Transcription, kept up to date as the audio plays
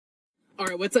All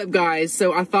right, what's up, guys?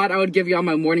 So I thought I would give y'all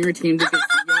my morning routine because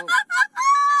y'all...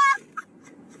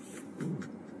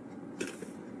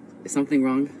 Is something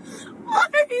wrong?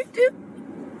 What are you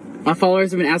doing? My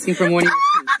followers have been asking for a morning routine.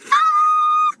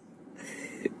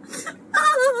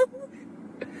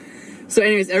 So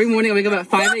anyways, every morning I wake up at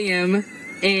 5 a.m.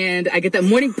 and I get that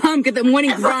morning pump, get that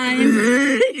morning grind.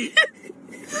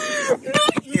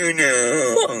 You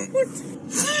know.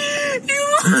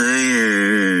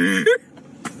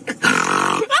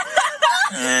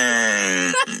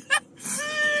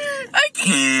 I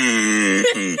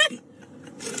can't.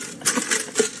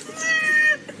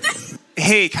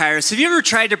 Hey, Kairos, have you ever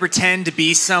tried to pretend to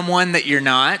be someone that you're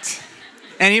not?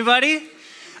 Anybody?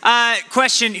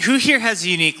 Question, who here has a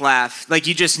unique laugh? Like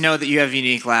you just know that you have a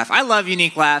unique laugh. I love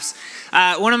unique laughs.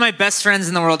 One of my best friends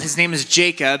in the world, his name is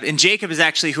Jacob, and Jacob is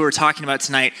actually who we're talking about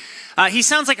tonight. He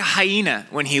sounds like a hyena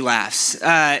when he laughs.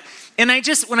 And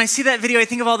when I see that video, I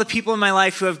think of all the people in my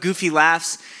life who have goofy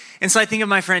laughs. And so I think of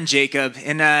my friend Jacob.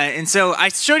 And so I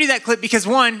showed you that clip because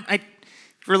one, it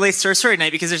relates to our story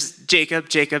tonight because there's Jacob,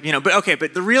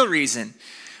 but the real reason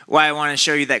why I want to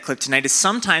show you that clip tonight is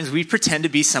sometimes we pretend to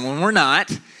be someone we're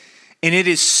not. And it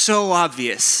is so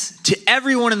obvious to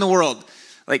everyone in the world,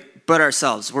 but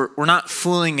ourselves. We're not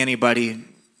fooling anybody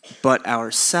but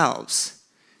ourselves.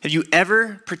 Have you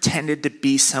ever pretended to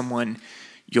be someone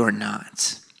you're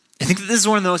not? I think that this is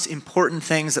one of the most important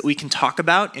things that we can talk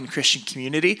about in Christian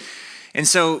community. And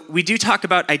so we do talk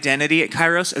about identity at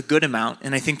Kairos a good amount,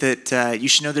 and I think that you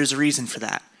should know there's a reason for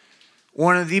that.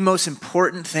 One of the most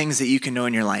important things that you can know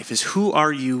in your life is who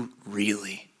are you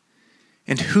really?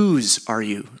 And whose are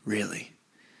you really?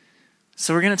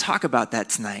 So we're going to talk about that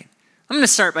tonight. I'm going to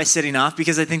start by sitting off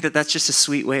because I think that that's just a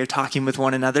sweet way of talking with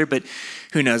one another, but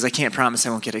who knows? I can't promise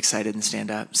I won't get excited and stand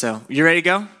up. So you ready to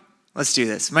go? Let's do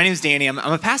this. My name is Danny. I'm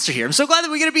a pastor here. I'm so glad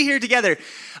that we're going to be here together.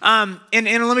 And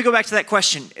let me go back to that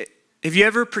question. Have you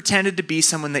ever pretended to be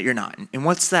someone that you're not? And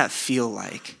what's that feel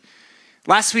like?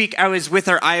 Last week, I was with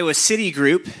our Iowa City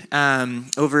group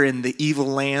over in the evil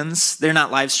lands. They're not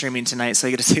live streaming tonight, so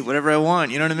I get to say whatever I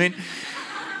want. You know what I mean?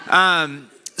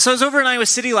 So I was over in Iowa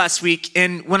City last week,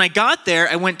 and when I got there,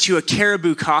 I went to a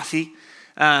Caribou Coffee.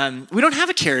 We don't have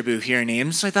a Caribou here in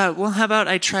Ames, so I thought, well, how about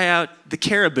I try out the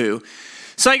Caribou?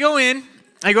 So I go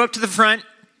up to the front,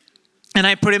 and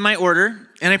I put in my order,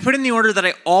 and I put in the order that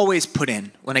I always put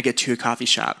in when I get to a coffee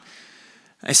shop.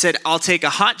 I said, I'll take a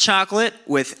hot chocolate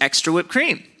with extra whipped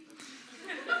cream.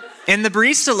 And the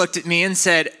barista looked at me and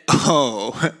said,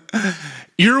 oh,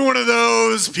 you're one of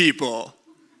those people.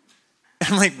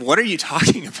 And I'm like, what are you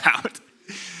talking about?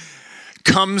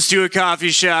 Comes to a coffee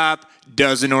shop,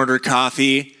 doesn't order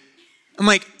coffee. I'm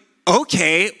like,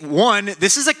 okay, one,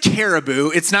 this is a Caribou.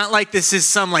 It's not like this is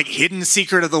some hidden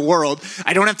secret of the world.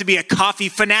 I don't have to be a coffee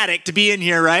fanatic to be in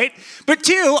here, right? But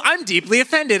two, I'm deeply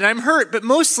offended. I'm hurt, but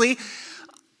mostly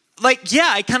I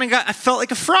felt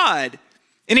like a fraud,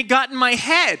 and it got in my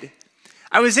head.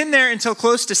 I was in there until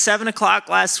close to 7 o'clock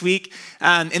last week,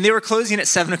 and they were closing at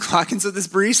 7 o'clock, and so this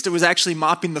barista was actually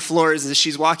mopping the floors as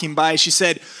she's walking by. She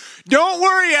said, don't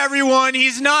worry, everyone,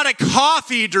 he's not a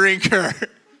coffee drinker.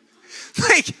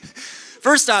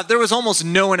 First off, there was almost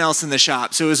no one else in the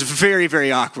shop, so it was very,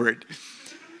 very awkward.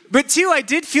 But two, I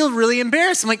did feel really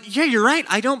embarrassed. I'm like, yeah, you're right.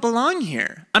 I don't belong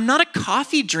here. I'm not a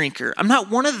coffee drinker. I'm not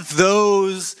one of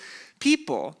those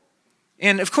people.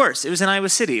 And of course, it was in Iowa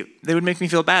City. They would make me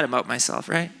feel bad about myself,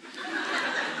 right?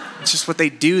 It's just what they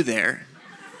do there.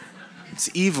 It's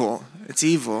evil. It's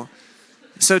evil.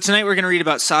 So tonight we're going to read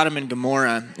about Sodom and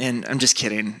Gomorrah. And I'm just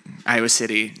kidding. Iowa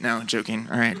City. No, joking.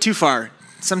 All right. Too far.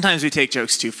 Sometimes we take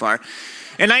jokes too far.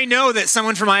 And I know that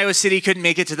someone from Iowa City couldn't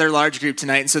make it to their large group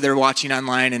tonight, and so they're watching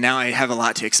online, and now I have a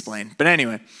lot to explain. But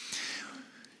anyway,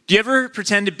 do you ever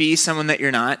pretend to be someone that you're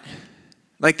not?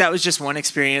 That was just one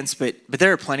experience, but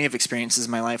there are plenty of experiences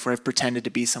in my life where I've pretended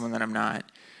to be someone that I'm not.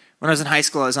 When I was in high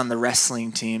school, I was on the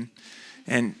wrestling team,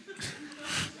 and...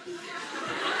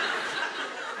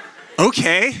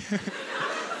 Okay.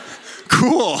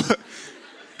 Cool.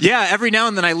 Yeah, every now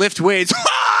and then I lift weights.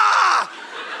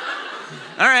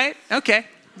 All right, okay,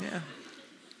 yeah.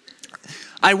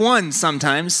 I won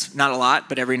sometimes, not a lot,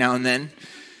 but every now and then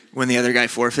when the other guy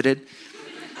forfeited.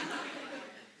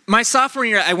 My sophomore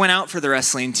year, I went out for the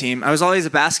wrestling team. I was always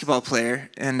a basketball player,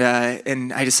 and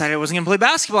I decided I wasn't going to play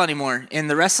basketball anymore. And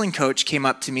the wrestling coach came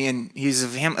up to me, and he's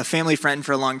a family friend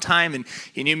for a long time, and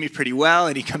he knew me pretty well,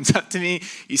 and he comes up to me,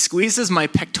 he squeezes my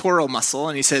pectoral muscle,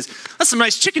 and he says, that's some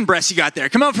nice chicken breasts you got there.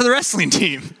 Come out for the wrestling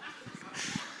team.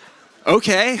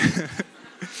 Okay.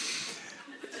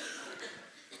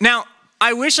 Now,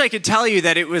 I wish I could tell you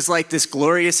that it was like this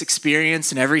glorious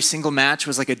experience and every single match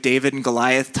was like a David and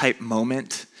Goliath type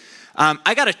moment.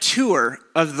 I got a tour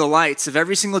of the lights of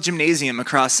every single gymnasium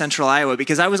across central Iowa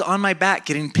because I was on my back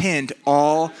getting pinned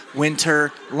all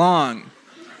winter long.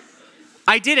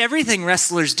 I did everything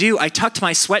wrestlers do. I tucked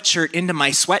my sweatshirt into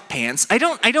my sweatpants.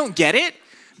 I don't get it,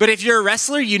 but if you're a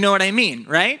wrestler, you know what I mean,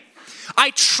 right?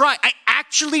 I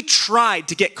actually tried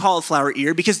to get cauliflower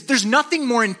ear because there's nothing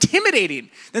more intimidating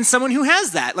than someone who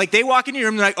has that. Like they walk into your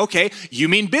room and they're like, okay, you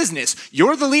mean business.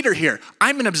 You're the leader here.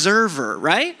 I'm an observer,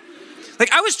 right?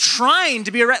 Like I was trying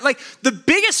to be like the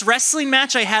biggest wrestling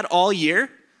match I had all year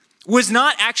was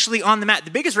not actually on the mat.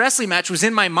 The biggest wrestling match was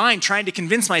in my mind trying to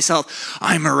convince myself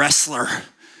I'm a wrestler.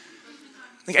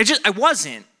 Like I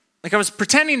wasn't. Like I was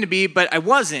pretending to be, but I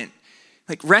wasn't.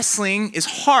 Like wrestling is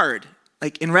hard.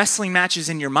 Like in wrestling matches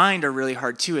in your mind are really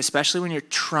hard too, especially when you're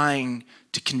trying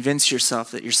to convince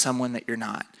yourself that you're someone that you're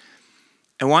not.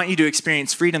 I want you to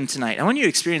experience freedom tonight. I want you to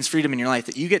experience freedom in your life,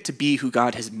 that you get to be who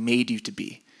God has made you to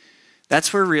be.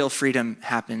 That's where real freedom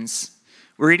happens.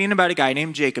 We're reading about a guy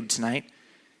named Jacob tonight,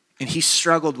 and he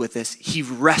struggled with this. He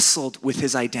wrestled with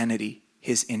his identity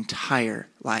his entire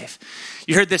life.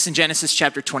 You heard this in Genesis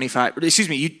chapter 25.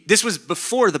 This was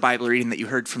before the Bible reading that you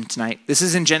heard from tonight. This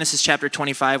is in Genesis chapter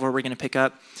 25 where we're going to pick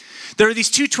up. There are these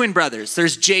two twin brothers.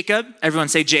 There's Jacob. Everyone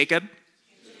say Jacob.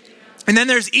 And then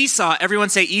there's Esau. Everyone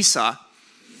say Esau.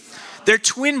 They're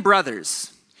twin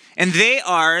brothers. And they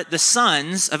are the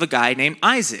sons of a guy named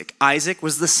Isaac. Isaac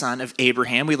was the son of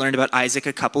Abraham. We learned about Isaac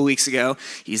a couple weeks ago.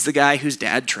 He's the guy whose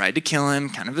dad tried to kill him.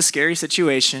 Kind of a scary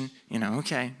situation.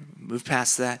 Okay, move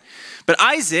past that. But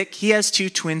Isaac, he has two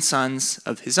twin sons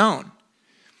of his own.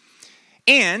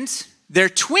 And they're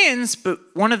twins, but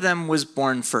one of them was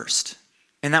born first.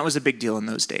 And that was a big deal in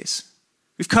those days.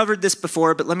 We've covered this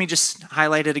before, but let me just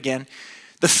highlight it again.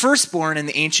 The firstborn in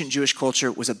the ancient Jewish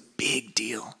culture was a big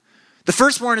deal. The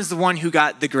firstborn is the one who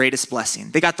got the greatest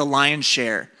blessing. They got the lion's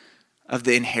share of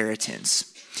the inheritance.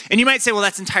 And you might say, well,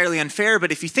 that's entirely unfair,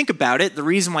 but if you think about it, the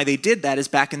reason why they did that is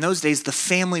back in those days, the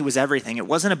family was everything. It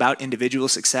wasn't about individual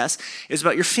success. It was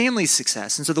about your family's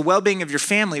success. And so the well-being of your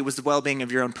family was the well-being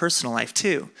of your own personal life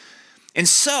too. And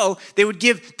so they would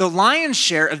give the lion's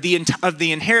share of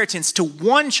the inheritance to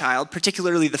one child,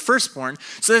 particularly the firstborn,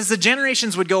 so as the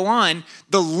generations would go on,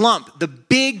 the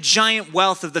big giant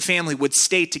wealth of the family would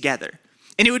stay together.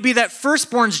 And it would be that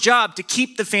firstborn's job to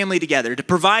keep the family together, to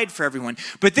provide for everyone.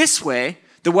 But this way,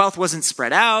 the wealth wasn't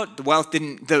spread out.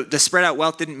 The spread out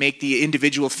wealth didn't make the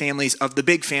individual families of the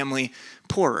big family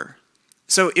poorer.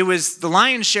 So it was the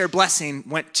lion's share blessing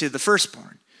went to the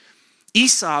firstborn.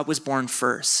 Esau was born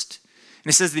first. And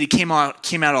it says that he came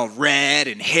out all red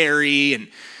and hairy, and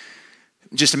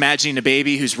just imagining a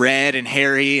baby who's red and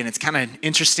hairy, and it's kind of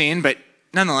interesting, but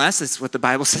nonetheless, that's what the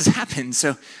Bible says happened.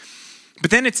 So,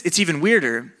 but then it's even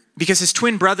weirder because his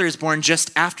twin brother is born just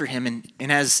after him,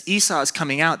 and as Esau is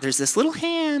coming out, there's this little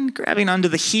hand grabbing onto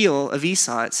the heel of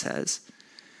Esau, it says.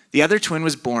 The other twin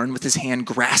was born with his hand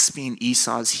grasping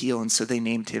Esau's heel, and so they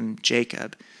named him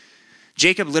Jacob.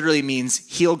 Jacob literally means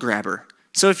heel grabber.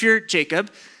 So if you're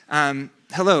Jacob,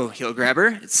 hello, heel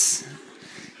grabber.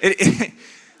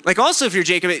 Also if you're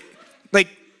Jacob,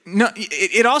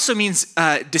 it also means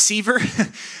deceiver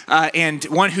and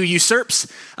one who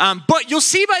usurps. But you'll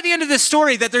see by the end of this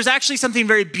story that there's actually something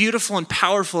very beautiful and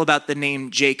powerful about the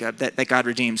name Jacob that God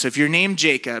redeemed. So if you are named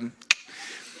Jacob,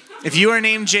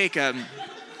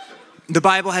 the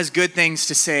Bible has good things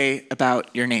to say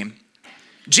about your name.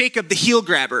 Jacob, the heel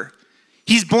grabber,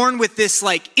 he's born with this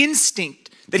instinct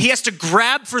that he has to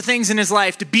grab for things in his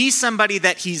life to be somebody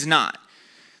that he's not.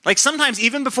 Sometimes,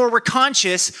 even before we're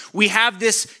conscious, we have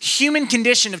this human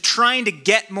condition of trying to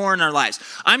get more in our lives.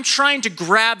 I'm trying to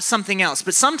grab something else.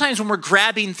 But sometimes when we're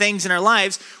grabbing things in our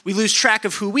lives, we lose track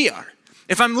of who we are.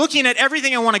 If I'm looking at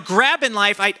everything I want to grab in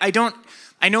life,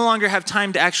 I no longer have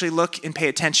time to actually look and pay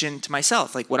attention to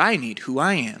myself, what I need, who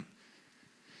I am.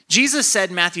 Jesus said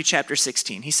in Matthew chapter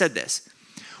 16, he said this,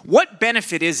 "What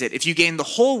benefit is it if you gain the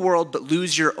whole world but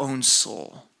lose your own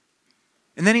soul?"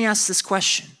 And then he asks this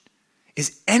question,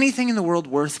 is anything in the world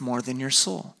worth more than your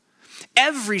soul?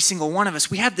 Every single one of us,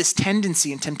 we have this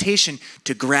tendency and temptation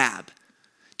to grab,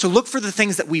 to look for the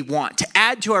things that we want, to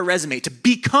add to our resume, to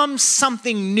become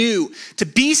something new, to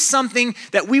be something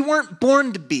that we weren't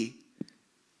born to be.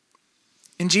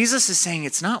 And Jesus is saying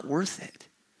it's not worth it.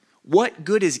 What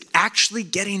good is actually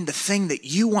getting the thing that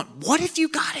you want? What if you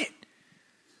got it?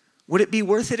 Would it be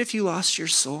worth it if you lost your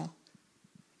soul?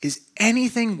 Is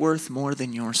anything worth more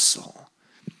than your soul?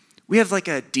 We have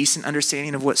a decent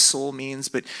understanding of what soul means,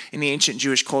 but in the ancient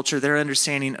Jewish culture, their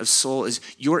understanding of soul is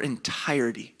your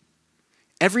entirety.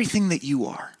 everything that you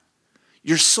are.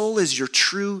 Your soul is your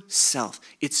true self.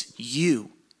 It's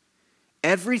you.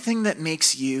 Everything that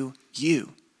makes you,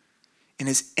 you. And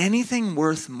is anything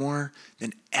worth more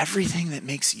than everything that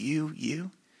makes you,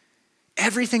 you?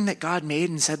 Everything that God made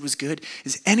and said was good,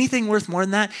 is anything worth more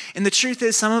than that? And the truth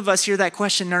is, some of us hear that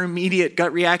question and our immediate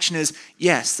gut reaction is,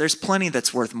 yes, there's plenty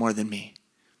that's worth more than me.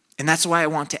 And that's why I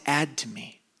want to add to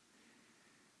me.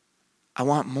 I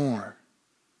want more.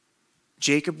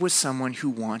 Jacob was someone who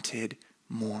wanted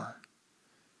more.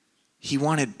 He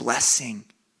wanted blessing.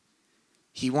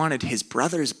 He wanted his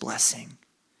brother's blessing.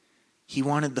 He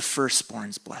wanted the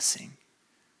firstborn's blessing.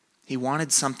 He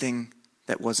wanted something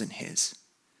that wasn't his.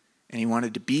 And he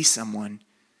wanted to be someone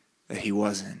that he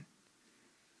wasn't.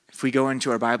 If we go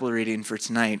into our Bible reading for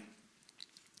tonight,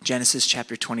 Genesis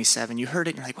chapter 27, you heard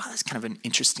it and you're like, wow, that's kind of an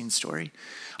interesting story.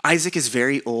 Isaac is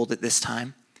very old at this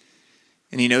time.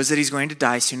 And he knows that he's going to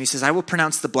die soon. He says, I will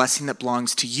pronounce the blessing that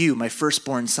belongs to you, my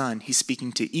firstborn son. He's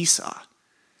speaking to Esau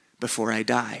before I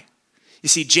die. You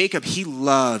see, Jacob, he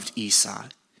loved Esau.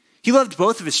 He loved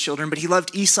both of his children, but he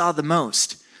loved Esau the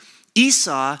most.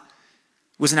 Esau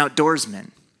was an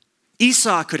outdoorsman.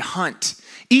 Esau could hunt.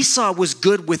 Esau was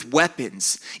good with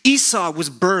weapons. Esau was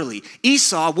burly.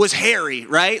 Esau was hairy,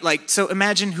 right? So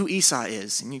imagine who Esau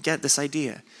is, and you get this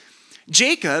idea.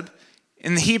 Jacob,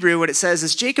 in the Hebrew, what it says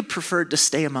is Jacob preferred to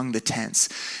stay among the tents.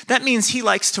 That means he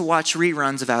likes to watch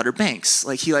reruns of Outer Banks.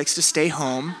 He likes to stay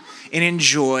home and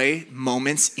enjoy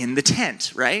moments in the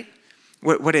tent, right?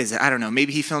 What is it? I don't know.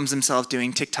 Maybe he films himself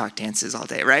doing TikTok dances all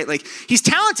day, right? He's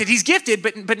talented, he's gifted,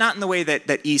 but not in the way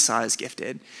that Esau is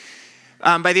gifted.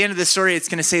 By the end of the story, it's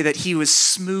going to say that he was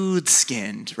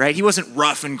smooth-skinned, right? He wasn't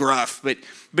rough and gruff, but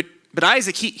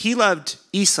Isaac, he loved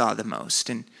Esau the most,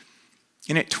 and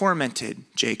it tormented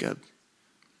Jacob.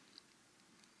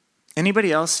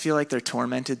 Anybody else feel like they're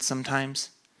tormented sometimes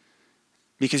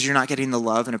because you're not getting the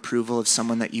love and approval of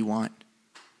someone that you want?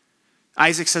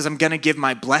 Isaac says, I'm going to give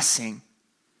my blessing.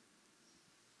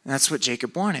 And that's what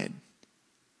Jacob wanted.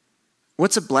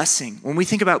 What's a blessing? When we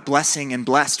think about blessing and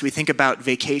blessed, we think about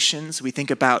vacations. We think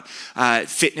about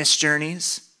fitness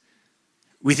journeys.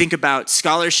 We think about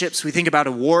scholarships. We think about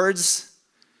awards.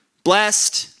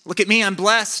 Blessed. Look at me, I'm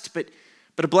blessed. But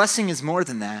a blessing is more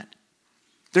than that.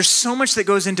 There's so much that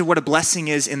goes into what a blessing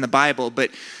is in the Bible,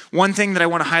 but one thing that I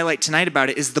want to highlight tonight about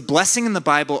it is the blessing in the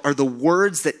Bible are the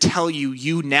words that tell you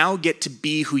you now get to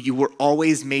be who you were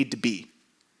always made to be.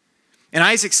 And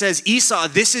Isaac says, Esau,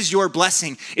 this is your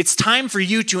blessing. It's time for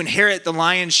you to inherit the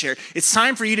lion's share. It's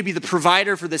time for you to be the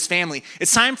provider for this family.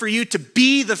 It's time for you to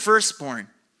be the firstborn.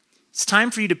 It's time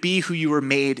for you to be who you were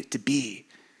made to be.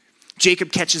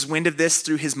 Jacob catches wind of this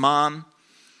through his mom.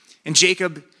 And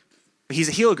Jacob, he's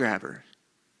a heel grabber.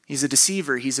 He's a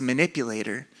deceiver. He's a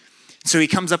manipulator. So he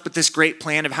comes up with this great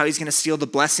plan of how he's going to steal the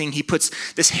blessing. He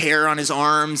puts this hair on his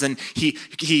arms and he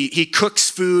cooks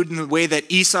food in the way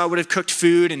that Esau would have cooked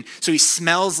food. And so he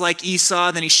smells like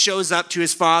Esau. Then he shows up to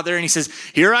his father and he says,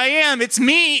 here I am. It's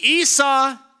me,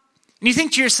 Esau. And you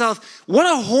think to yourself, what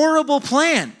a horrible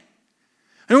plan.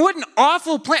 I mean, what an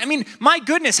awful plan. I mean, my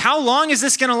goodness, how long is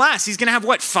this going to last? He's going to have,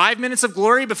 5 minutes of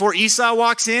glory before Esau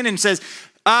walks in and says,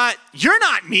 you're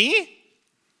not me.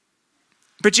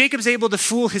 But Jacob's able to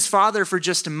fool his father for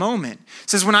just a moment. It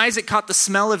says when Isaac caught the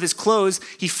smell of his clothes,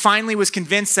 he finally was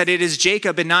convinced that it is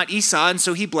Jacob and not Esau, and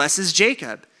so he blesses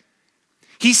Jacob.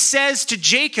 He says to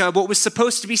Jacob what was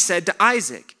supposed to be said to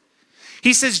Isaac.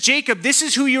 He says, Jacob, this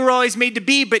is who you were always made to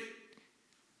be, but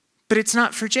it's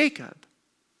not for Jacob.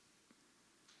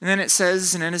 And then it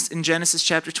says in Genesis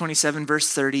chapter 27,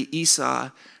 verse 30,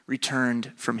 Esau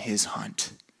returned from his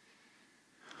hunt.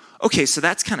 Okay, so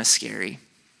that's kind of scary.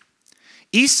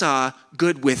 Esau,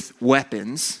 good with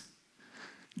weapons.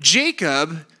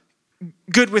 Jacob,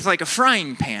 good with a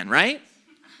frying pan, right?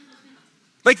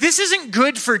 This isn't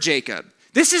good for Jacob.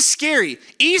 This is scary.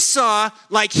 Esau,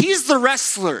 he's the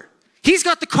wrestler. He's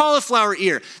got the cauliflower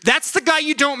ear. That's the guy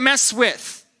you don't mess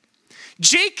with.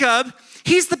 Jacob,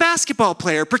 he's the basketball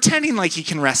player pretending like he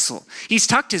can wrestle. He's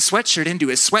tucked his sweatshirt into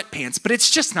his sweatpants, but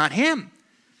it's just not him.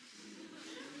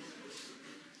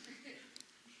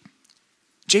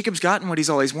 Jacob's gotten what he's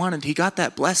always wanted. He got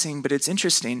that blessing, but it's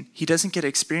interesting. He doesn't get to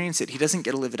experience it. He doesn't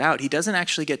get to live it out. He doesn't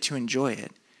actually get to enjoy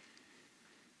it.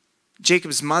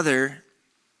 Jacob's mother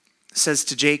says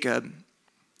to Jacob,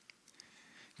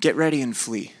 get ready and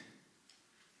flee.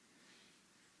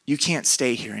 You can't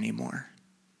stay here anymore.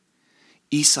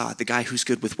 Esau, the guy who's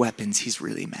good with weapons, he's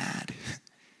really mad.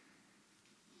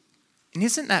 And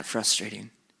isn't that frustrating?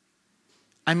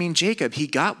 I mean, Jacob, he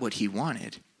got what he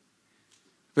wanted.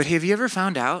 But have you ever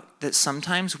found out that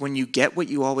sometimes when you get what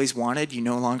you always wanted, you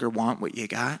no longer want what you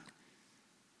got?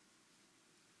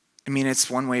 I mean, it's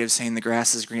one way of saying the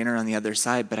grass is greener on the other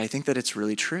side, but I think that it's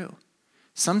really true.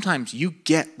 Sometimes you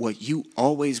get what you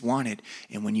always wanted,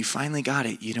 and when you finally got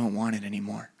it, you don't want it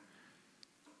anymore.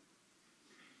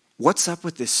 What's up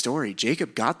with this story?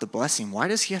 Jacob got the blessing. Why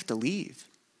does he have to leave?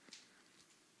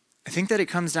 I think that it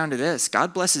comes down to this.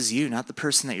 God blesses you, not the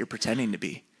person that you're pretending to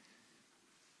be.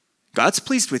 God's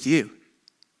pleased with you.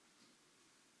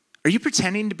 Are you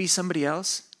pretending to be somebody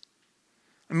else?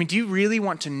 I mean, do you really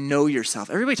want to know yourself?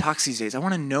 Everybody talks these days, I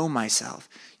want to know myself.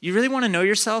 You really want to know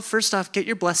yourself? First off, get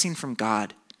your blessing from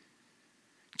God.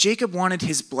 Jacob wanted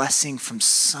his blessing from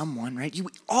someone, right?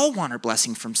 We all want our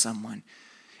blessing from someone.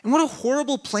 And what a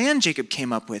horrible plan Jacob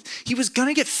came up with. He was going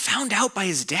to get found out by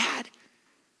his dad.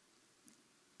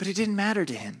 But it didn't matter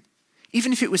to him.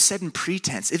 Even if it was said in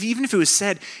pretense, even if it was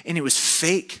said and it was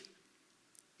fake,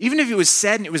 even if it was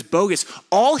said and it was bogus,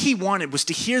 all he wanted was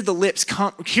to hear the words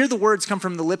come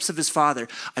from the lips of his father.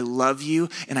 I love you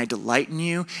and I delight in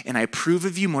you and I approve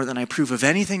of you more than I approve of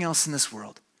anything else in this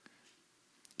world.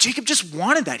 Jacob just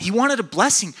wanted that. He wanted a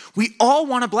blessing. We all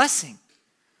want a blessing.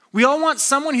 We all want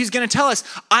someone who's going to tell us,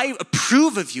 I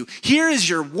approve of you. Here is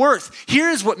your worth. Here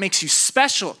is what makes you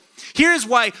special. Here is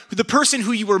why the person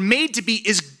who you were made to be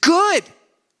is good.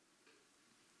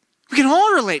 We can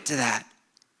all relate to that.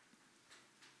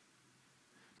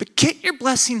 But get your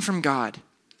blessing from God.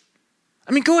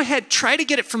 I mean, go ahead, try to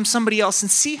get it from somebody else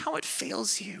and see how it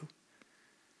fails you.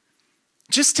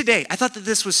 Just today, I thought that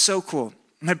this was so cool.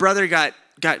 My brother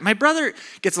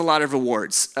gets a lot of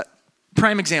awards.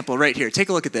 Prime example right here. Take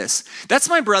a look at this. That's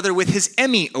my brother with his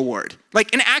Emmy award.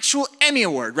 Like an actual Emmy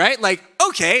award, right? Like,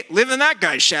 okay, live in that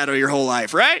guy's shadow your whole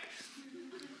life, right?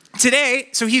 Today,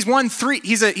 so he's won 3,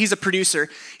 he's a producer.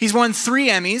 He's won 3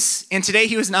 Emmys, and today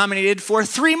he was nominated for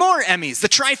 3 more Emmys, the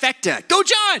trifecta. Go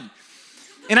John!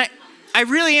 And I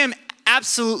really am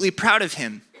absolutely proud of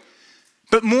him.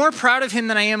 But more proud of him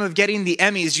than I am of getting the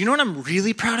Emmys. You know what I'm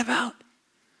really proud about?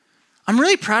 I'm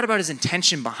really proud about his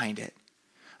intention behind it.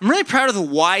 I'm really proud of the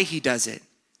why he does it.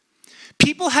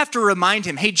 People have to remind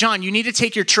him, hey, John, you need to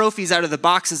take your trophies out of the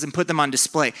boxes and put them on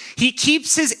display. He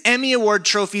keeps his Emmy Award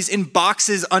trophies in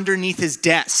boxes underneath his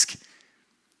desk.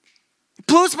 It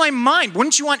blows my mind.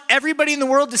 Wouldn't you want everybody in the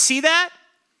world to see that?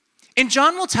 And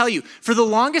John will tell you, for the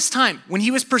longest time, when he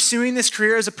was pursuing this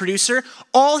career as a producer,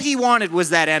 all he wanted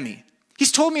was that Emmy.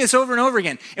 He's told me this over and over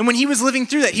again. And when he was living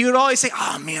through that, he would always say,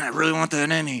 oh man, I really want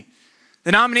that Emmy.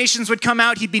 The nominations would come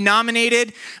out, he'd be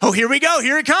nominated. Oh, here we go,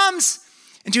 here it comes.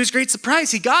 And to his great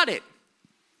surprise, he got it.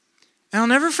 And I'll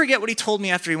never forget what he told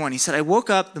me after he won. He said, I woke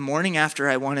up the morning after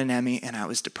I won an Emmy and I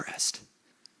was depressed.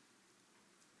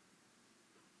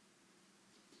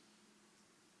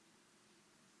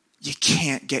 You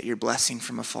can't get your blessing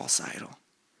from a false idol.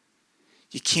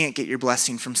 You can't get your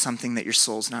blessing from something that your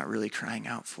soul's not really crying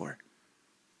out for.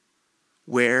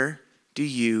 Where do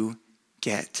you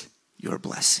get your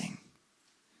blessing?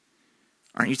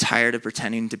 Aren't you tired of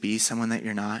pretending to be someone that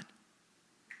you're not?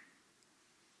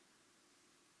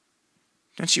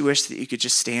 Don't you wish that you could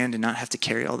just stand and not have to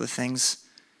carry all the things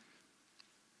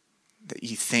that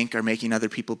you think are making other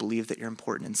people believe that you're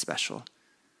important and special?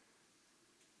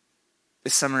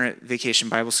 This summer at Vacation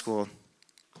Bible School,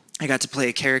 I got to play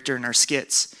a character in our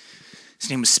skits. His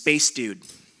name was Space Dude.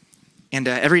 And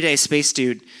every day, Space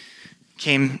Dude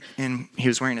came and he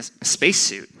was wearing a space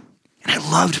suit. And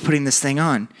I loved putting this thing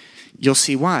on. You'll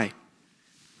see why.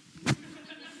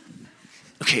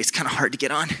 Okay, it's kind of hard to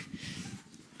get on.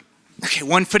 Okay,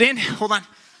 1 foot in. Hold on.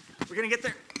 We're going to get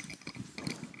there.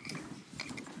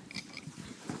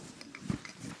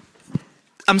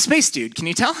 I'm Space Dude. Can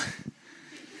you tell?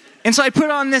 And so I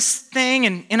put on this thing,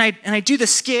 and I do the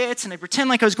skits, and I pretend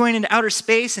like I was going into outer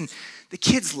space, and the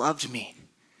kids loved me.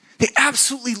 They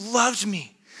absolutely loved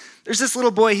me. There's this little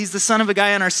boy. He's the son of a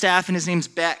guy on our staff, and his name's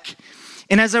Beck.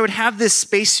 And as I would have this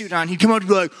spacesuit on, he'd come out and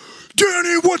be like,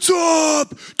 Danny, what's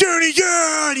up? Danny,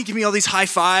 yeah! And he'd give me all these high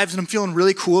fives, and I'm feeling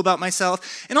really cool about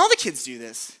myself. And all the kids do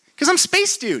this, because I'm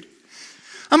Space Dude.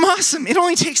 I'm awesome. It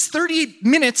only takes 30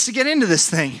 minutes to get into this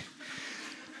thing.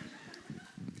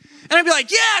 And I'd be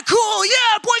like, yeah, cool,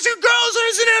 yeah, boys and girls,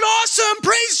 isn't it awesome?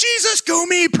 Praise Jesus, go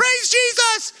me, praise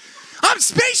Jesus. I'm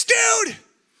Space Dude.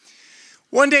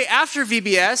 One day after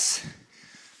VBS,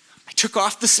 I took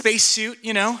off the spacesuit,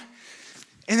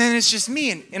 and then it's just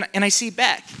me, and I see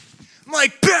Beck. I'm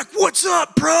like, Beck, what's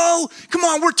up, bro? Come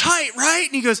on, we're tight, right?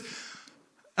 And he goes,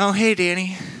 oh, hey,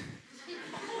 Danny.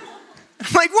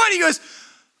 I'm like, what? He goes,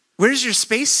 where's your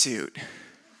spacesuit?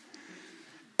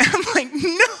 And I'm like,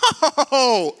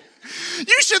 no.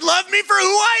 You should love me for who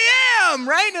I am,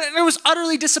 right? And I was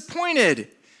utterly disappointed.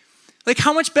 Like,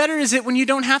 how much better is it when you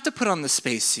don't have to put on the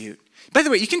spacesuit? By the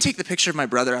way, you can take the picture of my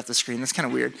brother off the screen. That's kind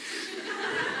of weird.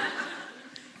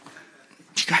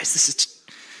 You guys, this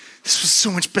was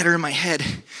so much better in my head.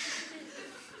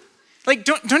 Like,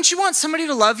 don't you want somebody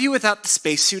to love you without the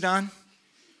spacesuit on?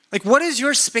 Like, what is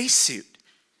your spacesuit?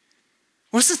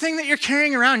 What's the thing that you're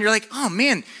carrying around? You're like, oh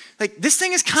man, like this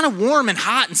thing is kind of warm and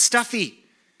hot and stuffy.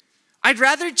 I'd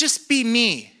rather just be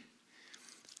me.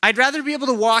 I'd rather be able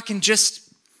to walk and just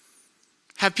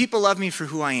have people love me for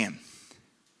who I am.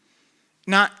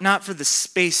 Not for the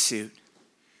spacesuit.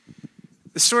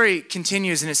 The story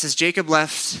continues and it says Jacob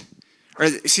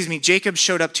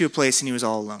showed up to a place and he was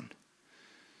all alone.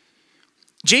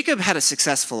 Jacob had a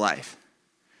successful life.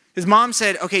 His mom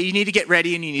said, okay, you need to get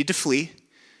ready and you need to flee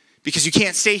because you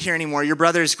can't stay here anymore. Your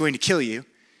brother is going to kill you.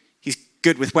 He's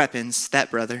good with weapons,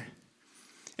 that brother.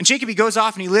 And Jacob, he goes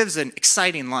off and he lives an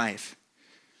exciting life.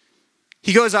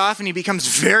 He goes off and he becomes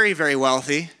very, very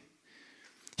wealthy.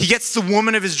 He gets the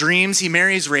woman of his dreams. He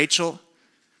marries Rachel.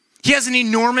 He has an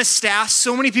enormous staff.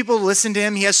 So many people listen to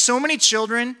him. He has so many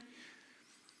children.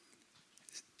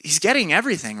 He's getting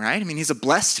everything, right? I mean, he's a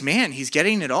blessed man. He's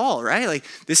getting it all, right? Like,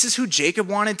 this is who Jacob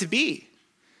wanted to be.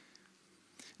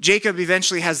 Jacob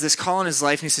eventually has this call in his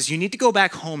life, and he says, you need to go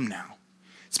back home now.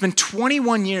 It's been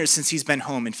 21 years since he's been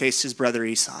home and faced his brother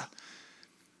Esau.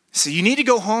 So you need to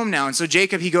go home now. And so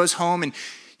Jacob, he goes home, and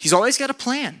he's always got a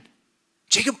plan.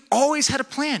 Jacob always had a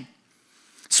plan.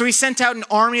 So he sent out an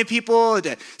army of people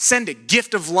to send a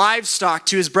gift of livestock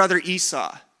to his brother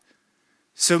Esau.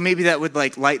 So maybe that would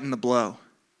like lighten the blow.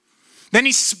 Then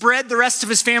he spread the rest of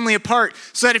his family apart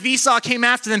so that if Esau came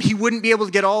after them, he wouldn't be able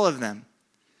to get all of them.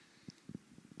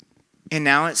 And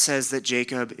now it says that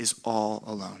Jacob is all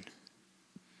alone.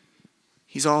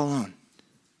 He's all alone.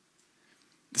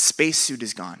 The spacesuit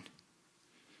is gone.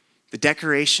 The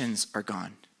decorations are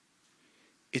gone.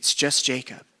 It's just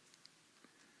Jacob.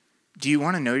 Do you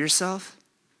want to know yourself?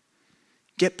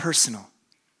 Get personal.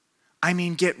 I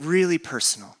mean, get really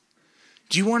personal.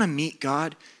 Do you want to meet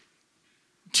God?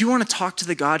 Do you want to talk to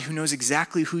the God who knows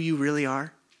exactly who you really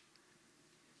are?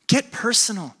 Get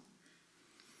personal.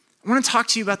 I want to talk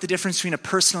to you about the difference between a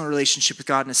personal relationship with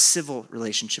God and a civil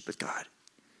relationship with God.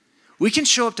 We can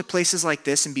show up to places like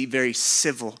this and be very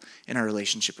civil in our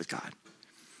relationship with God.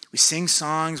 We sing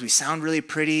songs, we sound really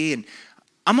pretty, and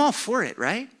I'm all for it,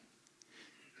 right?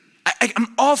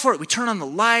 I'm all for it. We turn on the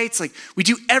lights, like we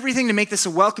do everything to make this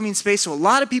a welcoming space so a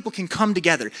lot of people can come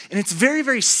together. And it's very,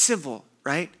 very civil,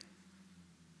 right?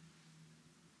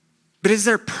 But is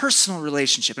there a personal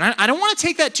relationship? And I don't want to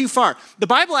take that too far. The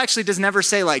Bible actually does never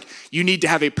say like, you need to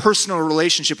have a personal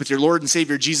relationship with your Lord and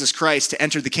Savior Jesus Christ to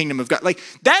enter the kingdom of God. Like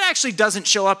that actually doesn't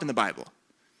show up in the Bible.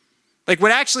 Like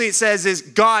what actually it says is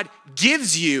God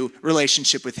gives you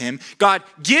relationship with him. God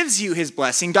gives you his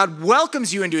blessing. God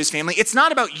welcomes you into his family. It's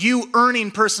not about you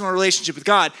earning personal relationship with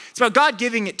God. It's about God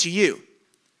giving it to you.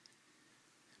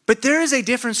 But there is a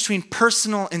difference between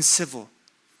personal and civil.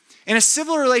 And a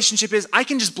civil relationship is I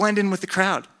can just blend in with the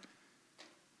crowd.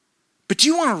 But do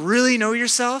you want to really know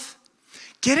yourself?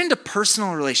 Get into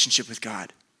personal relationship with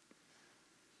God.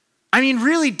 I mean,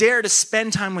 really dare to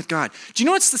spend time with God. Do you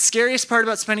know what's the scariest part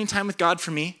about spending time with God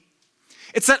for me?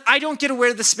 It's that I don't get to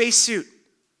wear the spacesuit.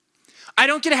 I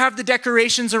don't get to have the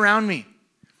decorations around me.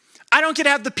 I don't get to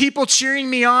have the people cheering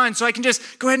me on so I can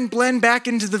just go ahead and blend back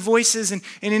into the voices and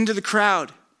into the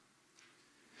crowd.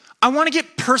 I want to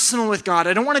get personal with God.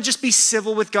 I don't want to just be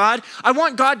civil with God. I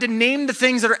want God to name the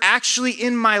things that are actually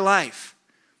in my life.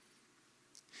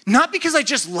 Not because I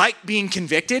just like being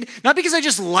convicted, not because I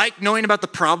just like knowing about the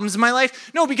problems in my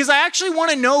life. No, because I actually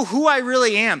want to know who I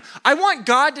really am. I want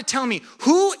God to tell me,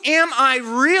 who am I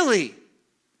really?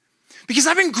 Because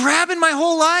I've been grabbing my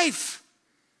whole life.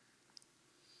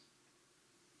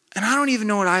 And I don't even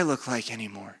know what I look like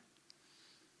anymore.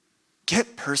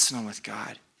 Get personal with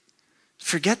God.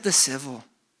 Forget the civil.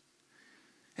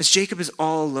 As Jacob is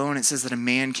all alone, it says that a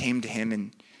man came to him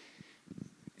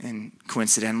and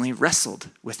coincidentally wrestled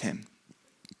with him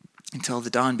until the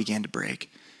dawn began to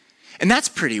break. And that's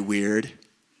pretty weird.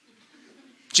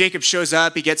 Jacob shows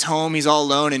up, he gets home, he's all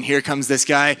alone, and here comes this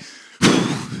guy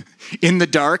in the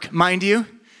dark, mind you.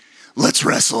 Let's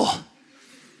wrestle.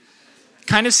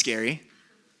 Kind of scary.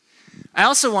 I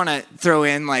also want to throw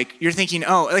in, like, you're thinking,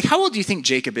 oh, like, how old do you think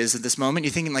Jacob is at this moment?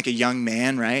 You're thinking like a young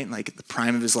man, right? Like at the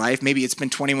prime of his life. Maybe it's been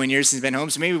 21 years since he's been home,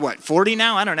 so maybe what, 40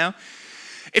 now? I don't know.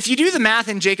 If you do the math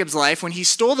in Jacob's life, when he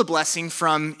stole the blessing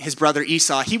from his brother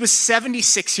Esau, he was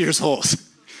 76 years old.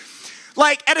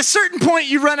 Like, at a certain point,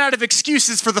 you run out of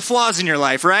excuses for the flaws in your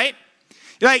life, right?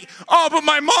 You're like, oh, but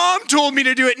my mom told me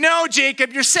to do it. No,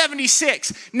 Jacob, you're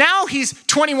 76. Now he's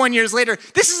 21 years later.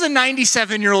 This is a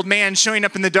 97-year-old man showing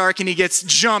up in the dark and he gets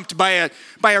jumped by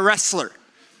a wrestler.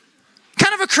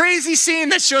 Kind of a crazy scene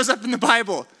that shows up in the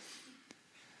Bible.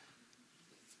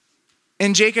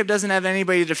 And Jacob doesn't have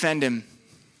anybody to defend him.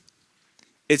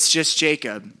 It's just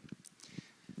Jacob.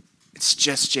 It's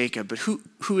just Jacob. But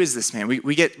who is this man?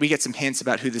 We get some hints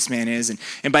about who this man is.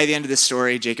 And by the end of the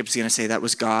story, Jacob's going to say that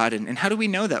was God. And how do we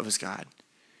know that was God?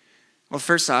 Well,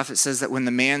 first off, it says that when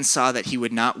the man saw that he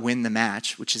would not win the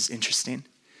match, which is interesting,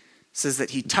 it says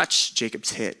that he touched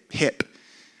Jacob's hip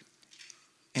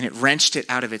and it wrenched it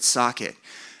out of its socket.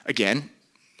 Again,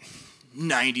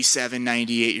 97,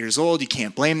 98 years old. You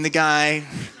can't blame the guy.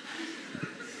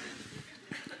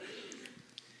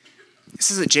 It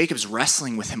says that Jacob's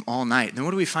wrestling with him all night. And then what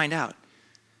do we find out?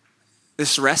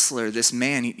 This wrestler, this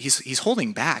man, he's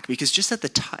holding back because just at the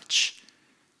touch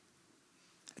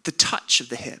of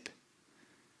the hip,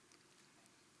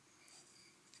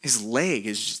 his leg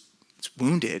is just, it's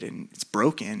wounded and it's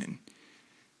broken, and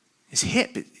his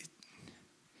hip,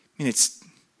 it's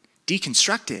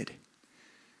deconstructed.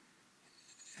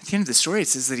 At the end of the story, it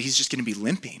says that he's just going to be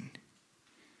limping.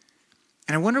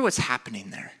 And I wonder what's happening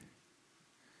there.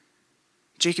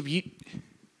 Jacob, you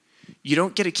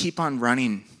don't get to keep on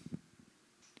running.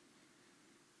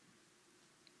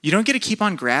 You don't get to keep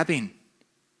on grabbing.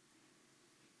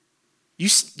 You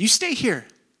stay here.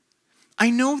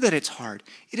 I know that it's hard.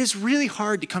 It is really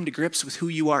hard to come to grips with who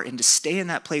you are and to stay in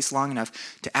that place long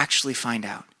enough to actually find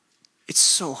out. It's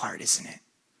so hard, isn't it?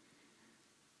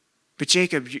 But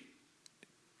Jacob,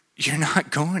 you're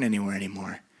not going anywhere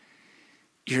anymore.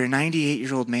 You're a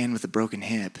 98-year-old man with a broken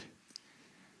hip.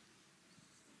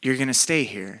 You're going to stay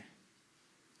here.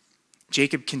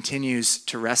 Jacob continues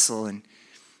to wrestle, and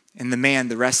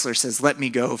the wrestler says, let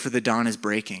me go, for the dawn is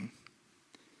breaking.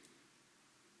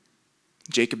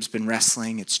 Jacob's been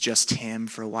wrestling. It's just him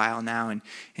for a while now, and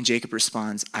Jacob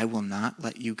responds, I will not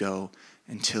let you go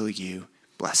until you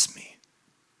bless me.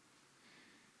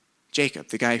 Jacob,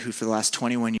 the guy who for the last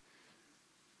 21 years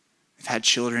have had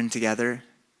children together,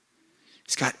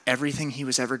 he's got everything he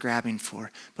was ever grabbing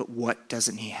for, but what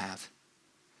doesn't he have?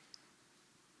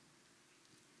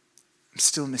 I'm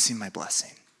still missing my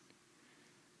blessing.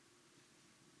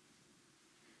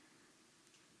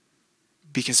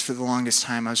 Because for the longest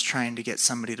time, I was trying to get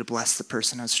somebody to bless the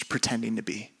person I was pretending to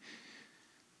be.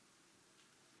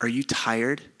 Are you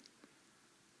tired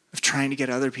of trying to get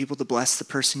other people to bless the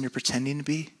person you're pretending to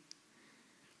be?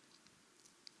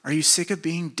 Are you sick of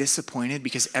being disappointed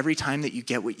because every time that you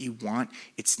get what you want,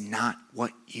 it's not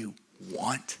what you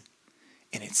want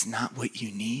and it's not what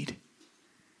you need?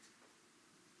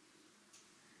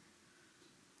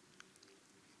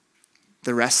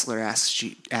 The wrestler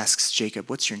asks Jacob,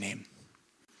 what's your name?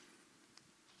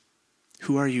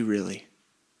 Who are you really?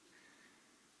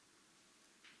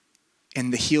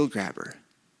 And the heel grabber,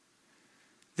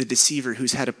 the deceiver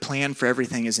who's had a plan for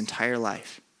everything his entire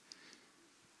life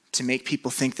to make people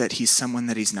think that he's someone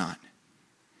that he's not.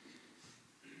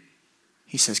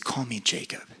 He says, call me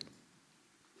Jacob.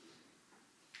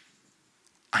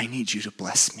 I need you to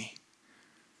bless me,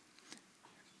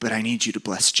 but I need you to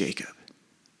bless Jacob.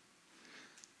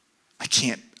 I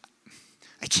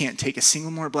can't take a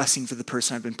single more blessing for the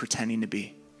person I've been pretending to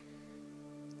be.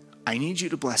 I need you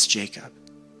to bless Jacob.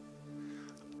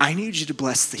 I need you to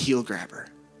bless the heel grabber,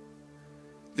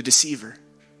 the deceiver,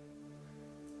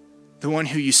 the one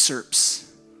who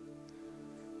usurps.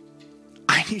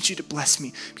 I need you to bless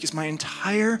me because my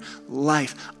entire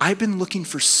life I've been looking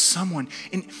for someone,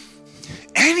 and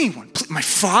anyone. My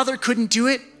father couldn't do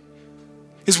it.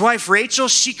 His wife Rachel,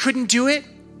 she couldn't do it.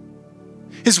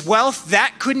 His wealth,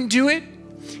 that couldn't do it.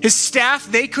 His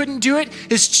staff, they couldn't do it.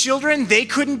 His children, they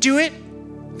couldn't do it.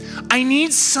 I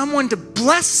need someone to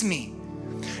bless me,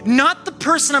 not the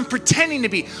person I'm pretending to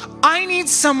be. I need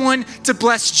someone to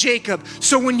bless Jacob.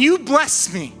 So when you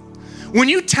bless me, when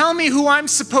you tell me who I'm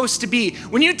supposed to be,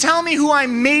 when you tell me who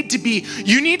I'm made to be,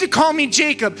 you need to call me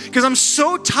Jacob because I'm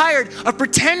so tired of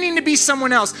pretending to be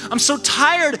someone else. I'm so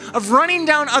tired of running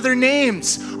down other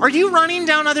names. Are you running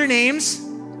down other names?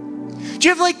 Do you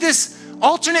have like this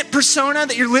alternate persona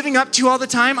that you're living up to all the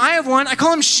time? I have one. I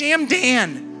call him Sham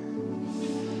Dan.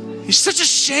 He's such a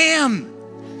sham.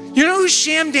 You know who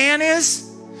Sham Dan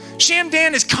is? Sham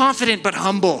Dan is confident but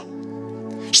humble.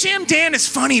 Sham Dan is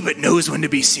funny but knows when to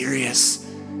be serious.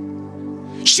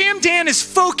 Sham Dan is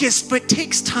focused but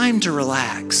takes time to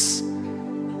relax.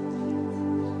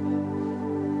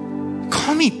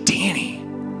 Call me Danny.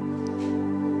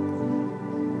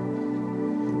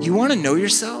 You want to know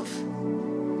yourself?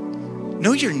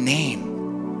 Know your name.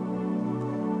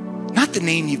 Not the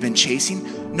name you've been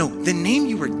chasing. No, the name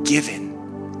you were given.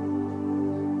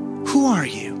 Who are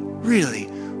you? Really,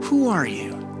 who are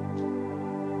you?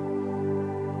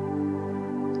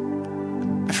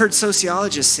 I've heard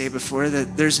sociologists say before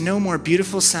that there's no more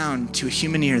beautiful sound to a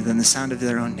human ear than the sound of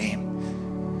their own name.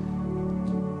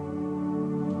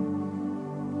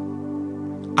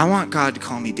 I want God to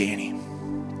call me Danny.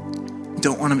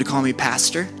 Don't want him to call me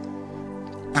pastor.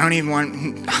 I don't even want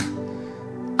him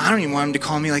to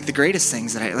call me like the greatest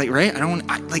things that I like, right?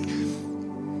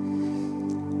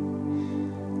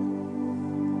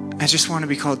 I just want to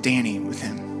be called Danny with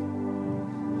him.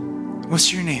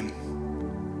 What's your name?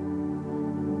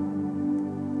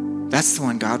 That's the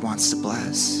one God wants to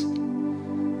bless.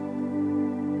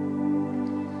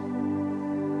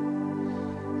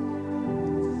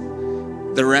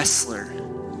 The wrestler.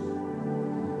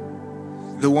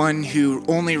 The one who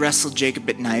only wrestled Jacob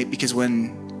at night because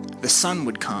when the sun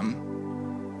would come,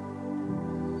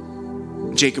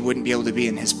 Jacob wouldn't be able to be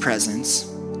in his presence.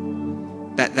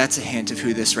 That's a hint of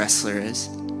who this wrestler is.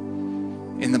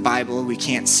 In the Bible, we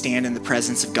can't stand in the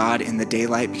presence of God in the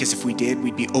daylight because if we did,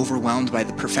 we'd be overwhelmed by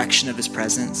the perfection of his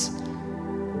presence.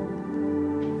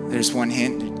 There's one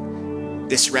hint.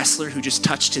 This wrestler who just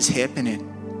touched his hip and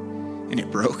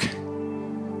it broke.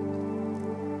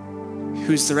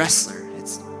 Who's the wrestler?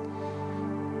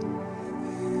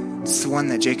 It's the one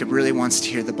that Jacob really wants to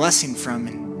hear the blessing from.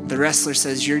 And the wrestler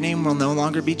says, your name will no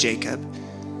longer be Jacob.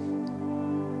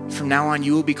 From now on,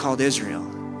 you will be called Israel.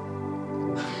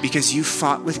 Because you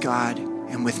fought with God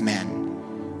and with men.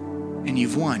 And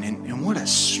you've won. And what a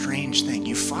strange thing.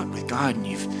 You fought with God and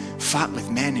you've fought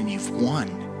with men and you've won.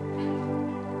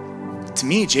 To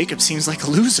me, Jacob seems like a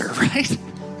loser, right?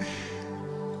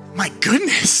 My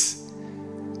goodness.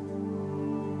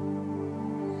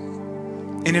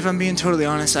 And if I'm being totally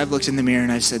honest, I've looked in the mirror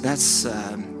and I've said, that's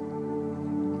kind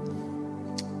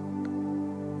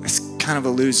of a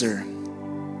loser.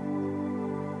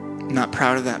 I'm not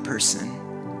proud of that person.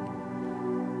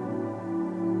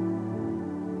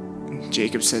 And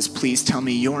Jacob says, please tell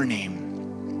me your name.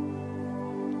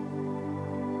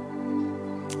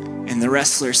 And the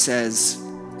wrestler says,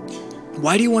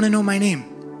 why do you want to know my name?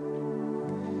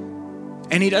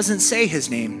 And he doesn't say his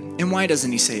name. And why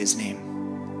doesn't he say his name?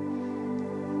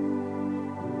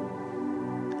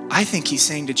 I think he's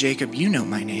saying to Jacob, you know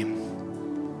my name.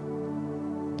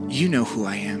 You know who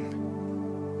I am.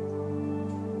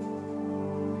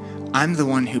 I'm the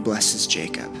one who blesses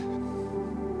Jacob.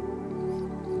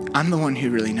 I'm the one who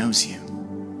really knows you.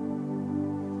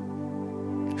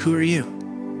 Who are you?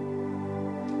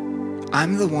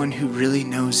 I'm the one who really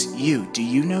knows you. Do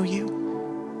you know you?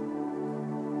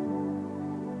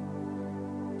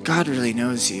 God really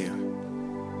knows you.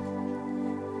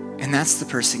 And that's the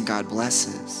person God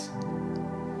blesses.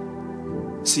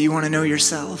 So you want to know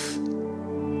yourself?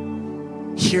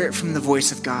 Hear it from the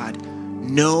voice of God.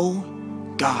 Know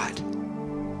God.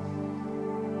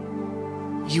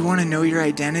 You want to know your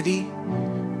identity?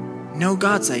 Know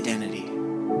God's identity.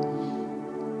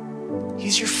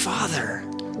 He's your Father.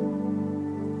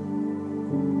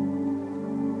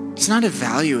 He's not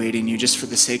evaluating you just for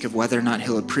the sake of whether or not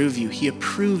he'll approve you. He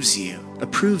approves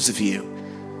of you.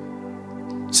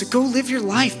 So go live your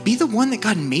life. Be the one that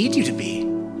God made you to be.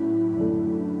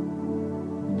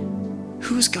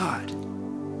 Who's God?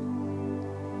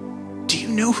 Do you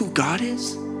know who God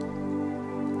is?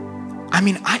 I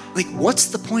mean, what's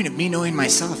the point of me knowing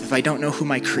myself if I don't know who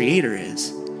my Creator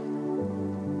is?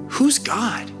 Who's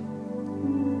God?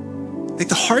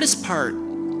 The hardest part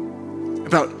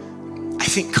about, I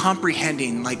think,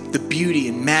 comprehending the beauty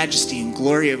and majesty and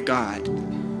glory of God,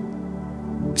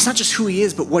 it's not just who he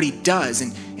is, but what he does.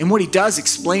 And what he does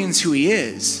explains who he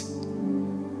is.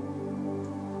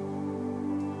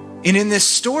 And in this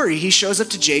story, he shows up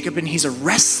to Jacob and he's a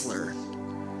wrestler.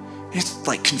 And it's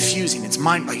confusing. It's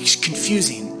he's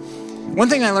confusing. One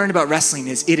thing I learned about wrestling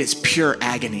is it is pure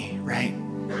agony, right?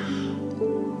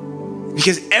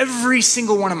 Because every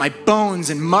single one of my bones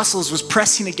and muscles was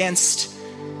pressing against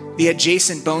the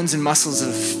adjacent bones and muscles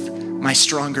of my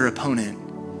stronger opponent.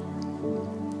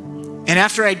 And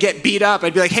after I'd get beat up,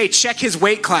 I'd be like, hey, check his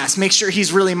weight class. Make sure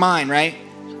he's really mine, right?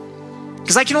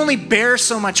 Because I can only bear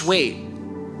so much weight.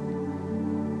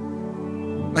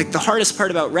 The hardest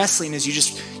part about wrestling is you're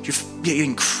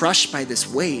getting crushed by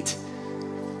this weight.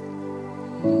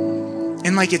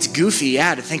 And it's goofy,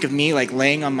 yeah, to think of me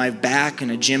laying on my back on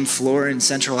a gym floor in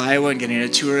central Iowa and getting a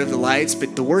tour of the lights.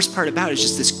 But the worst part about it is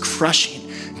just this crushing,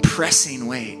 pressing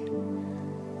weight.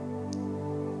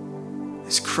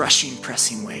 This crushing,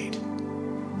 pressing weight.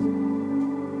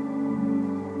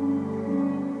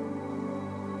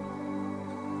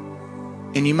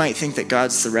 And you might think that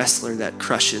God's the wrestler that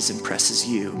crushes and presses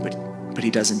you, but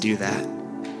he doesn't do that.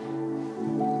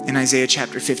 In Isaiah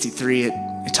chapter 53,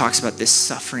 it talks about this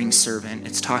suffering servant.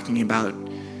 It's talking about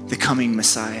the coming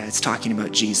Messiah. It's talking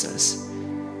about Jesus.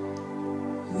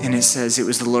 And it says it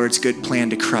was the Lord's good plan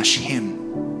to crush him.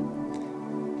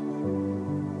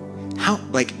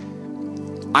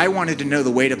 I wanted to know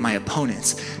the weight of my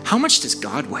opponents. How much does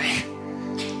God weigh?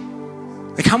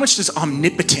 How much does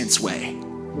omnipotence weigh?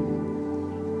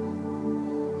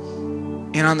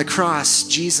 And on the cross,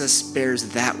 Jesus bears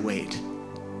that weight.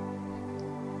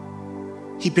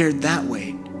 He bared that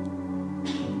weight.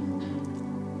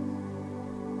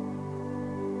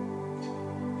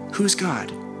 Who's God?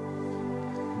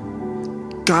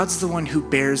 God's the one who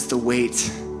bears the weight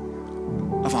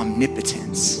of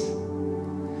omnipotence.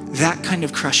 That kind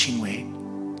of crushing weight.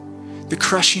 The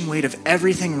crushing weight of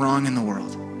everything wrong in the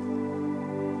world.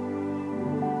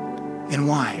 And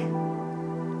why?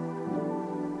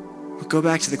 Well, go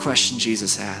back to the question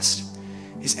Jesus asked.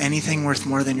 Is anything worth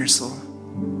more than your soul?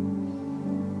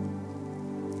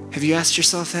 Have you asked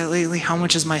yourself that lately? How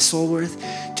much is my soul worth?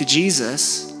 To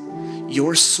Jesus,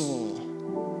 your soul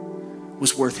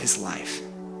was worth his life.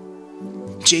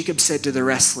 Jacob said to the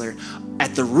wrestler,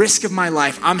 at the risk of my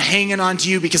life, I'm hanging on to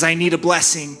you because I need a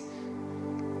blessing.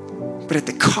 But at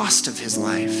the cost of his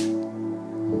life,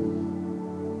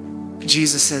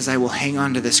 Jesus says, I will hang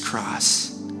on to this cross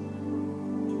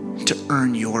to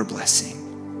earn your blessing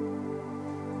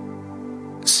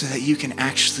so that you can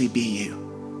actually be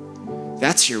you.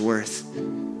 That's your worth.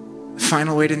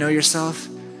 Final way to know yourself,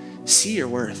 see your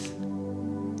worth.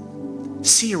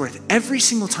 See your worth every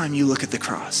single time you look at the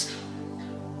cross.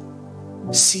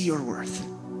 See your worth.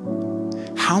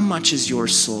 How much is your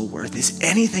soul worth? Is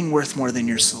anything worth more than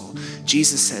your soul?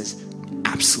 Jesus says,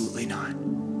 absolutely not.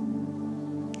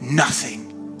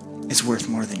 Nothing is worth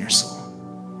more than your soul.